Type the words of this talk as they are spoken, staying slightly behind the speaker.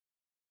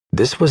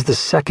This was the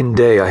second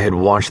day I had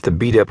watched the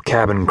beat-up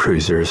cabin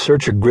cruiser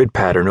search a grid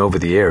pattern over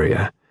the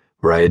area,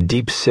 where I had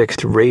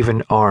deep-sixed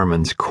Raven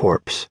Armand's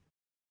corpse.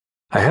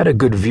 I had a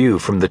good view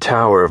from the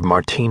tower of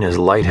Martina's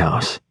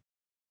lighthouse.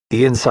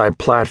 The inside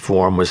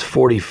platform was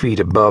 40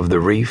 feet above the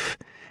reef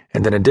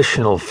and an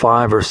additional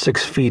 5 or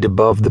 6 feet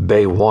above the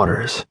bay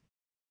waters.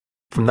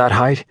 From that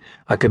height,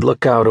 I could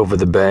look out over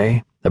the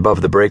bay,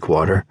 above the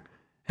breakwater,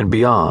 and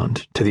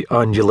beyond to the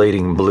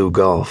undulating blue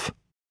gulf.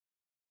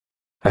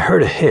 I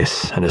heard a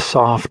hiss and a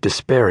soft,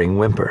 despairing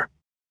whimper.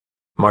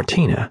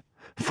 Martina,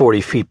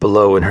 40 feet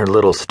below in her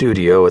little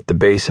studio at the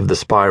base of the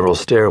spiral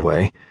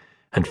stairway,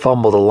 had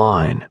fumbled a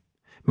line,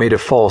 made a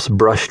false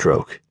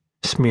brushstroke,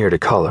 smeared a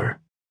color.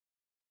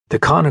 The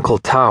conical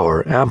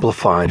tower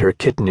amplified her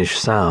kittenish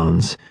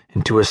sounds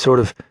into a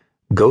sort of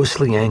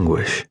ghostly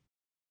anguish.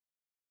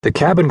 The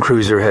cabin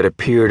cruiser had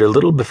appeared a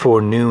little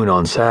before noon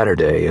on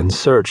Saturday and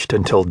searched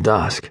until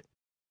dusk.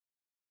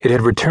 It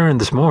had returned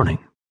this morning.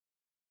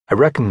 I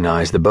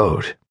recognized the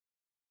boat.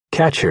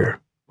 Catcher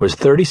was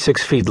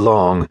 36 feet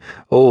long,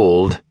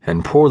 old,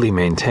 and poorly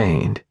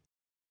maintained.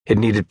 It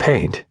needed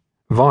paint,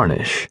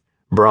 varnish,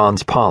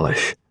 bronze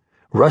polish,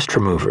 rust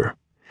remover,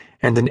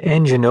 and an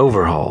engine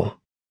overhaul.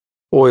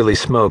 Oily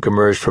smoke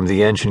emerged from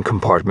the engine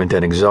compartment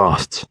and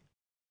exhausts.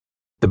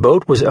 The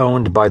boat was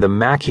owned by the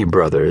Mackey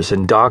brothers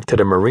and docked at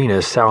a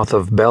marina south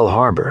of Bell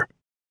Harbor.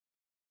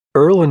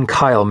 Earl and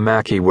Kyle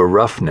Mackey were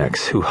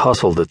roughnecks who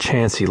hustled a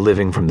chancy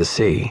living from the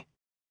sea.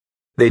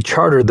 They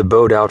chartered the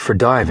boat out for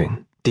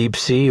diving, deep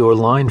sea or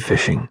line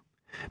fishing,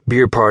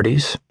 beer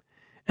parties,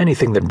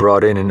 anything that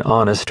brought in an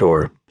honest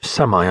or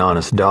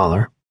semi-honest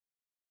dollar.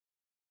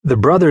 The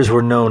brothers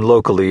were known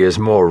locally as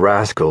more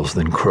rascals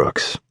than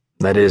crooks.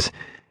 That is,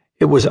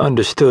 it was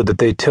understood that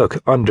they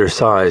took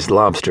undersized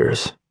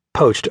lobsters,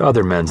 poached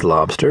other men's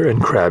lobster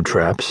and crab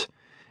traps,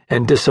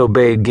 and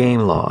disobeyed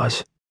game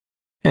laws.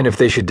 And if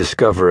they should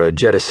discover a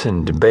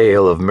jettisoned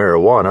bale of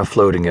marijuana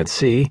floating at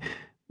sea,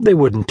 they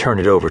wouldn't turn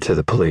it over to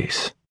the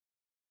police.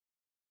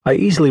 I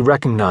easily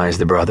recognized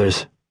the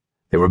brothers.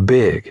 They were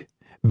big,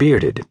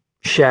 bearded,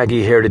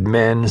 shaggy-haired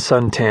men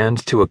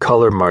suntanned to a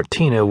color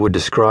Martina would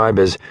describe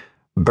as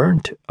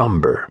burnt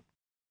umber.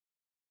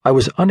 I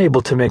was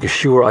unable to make a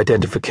sure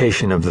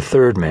identification of the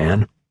third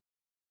man.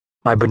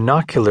 My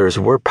binoculars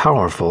were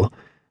powerful,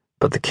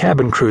 but the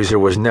cabin cruiser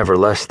was never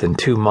less than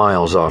 2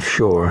 miles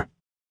offshore.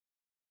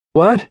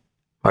 "What?"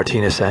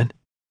 Martina said.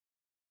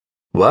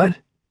 "What?"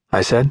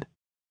 I said.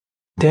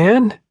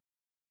 "Dan?"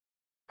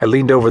 I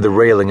leaned over the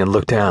railing and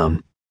looked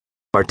down.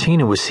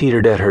 Martina was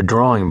seated at her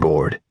drawing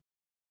board.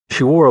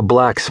 She wore a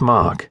black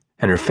smock,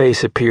 and her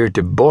face appeared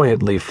to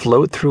buoyantly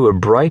float through a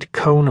bright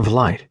cone of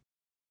light.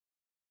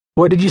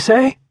 "What did you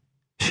say?"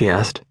 she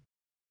asked.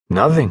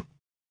 "Nothing."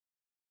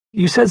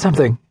 "You said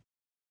something."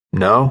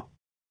 "No."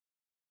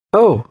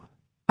 "Oh,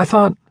 I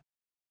thought—"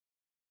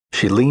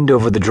 She leaned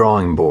over the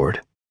drawing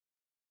board.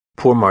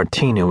 Poor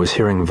Martina was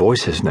hearing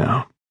voices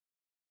now.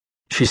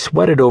 She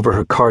sweated over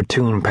her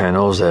cartoon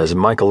panels as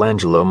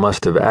Michelangelo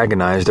must have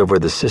agonized over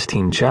the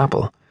Sistine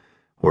Chapel,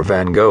 or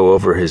Van Gogh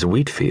over his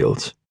wheat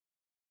fields.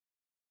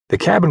 The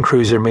cabin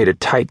cruiser made a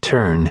tight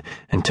turn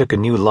and took a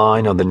new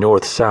line on the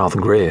north-south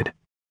grid.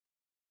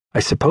 I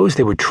suppose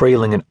they were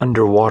trailing an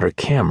underwater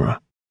camera.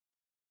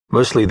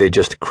 Mostly they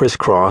just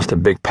crisscrossed a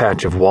big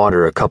patch of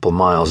water a couple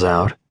miles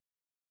out.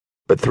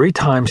 But 3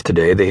 times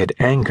today they had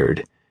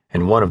anchored,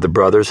 and one of the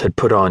brothers had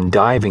put on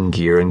diving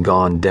gear and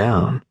gone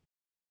down.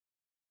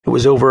 It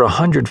was over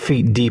 100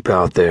 feet deep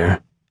out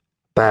there.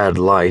 Bad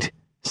light,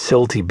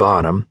 silty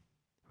bottom,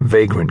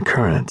 vagrant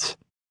currents.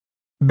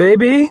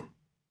 "Baby?"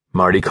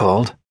 Marty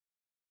called.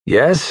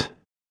 "Yes?"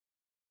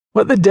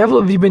 "What the devil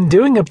have you been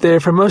doing up there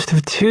for most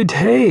of 2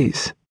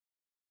 days?"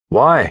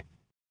 "Why?"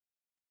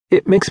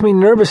 "It makes me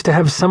nervous to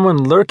have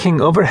someone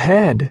lurking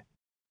overhead."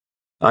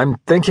 "I'm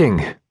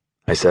thinking,"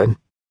 I said.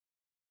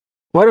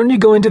 "Why don't you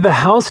go into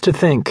the house to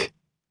think?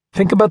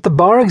 Think about the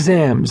bar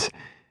exams.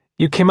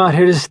 You came out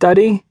here to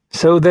study,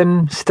 so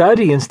then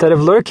study instead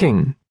of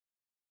lurking."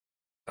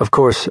 Of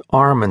course,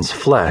 Armand's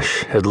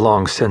flesh had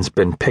long since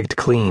been picked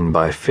clean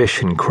by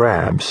fish and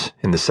crabs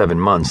in the 7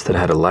 months that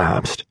had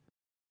elapsed.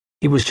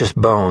 He was just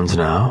bones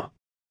now.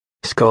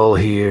 Skull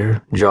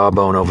here,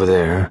 jawbone over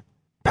there,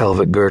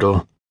 pelvic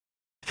girdle,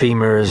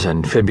 femurs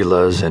and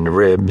fibulas and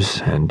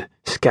ribs and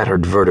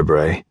scattered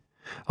vertebrae,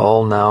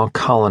 all now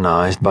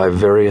colonized by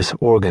various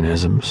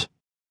organisms.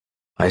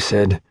 I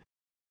said,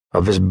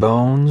 "Of his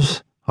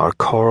bones are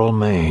coral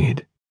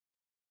made.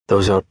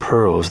 Those are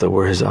pearls that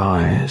were his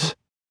eyes.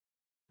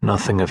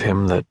 Nothing of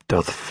him that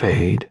doth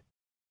fade,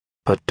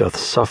 but doth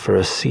suffer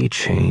a sea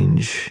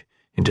change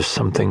into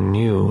something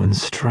new and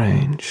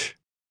strange."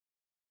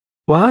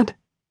 "What?"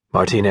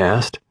 Martina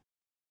asked.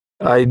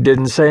 "I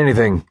didn't say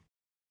anything."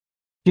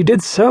 "You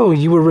did so.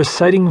 You were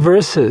reciting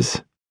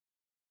verses."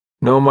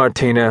 "No,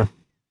 Martina.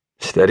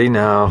 Steady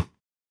now."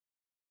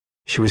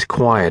 She was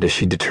quiet as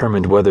she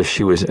determined whether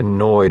she was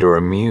annoyed or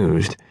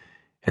amused,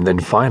 and then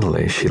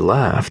finally she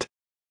laughed.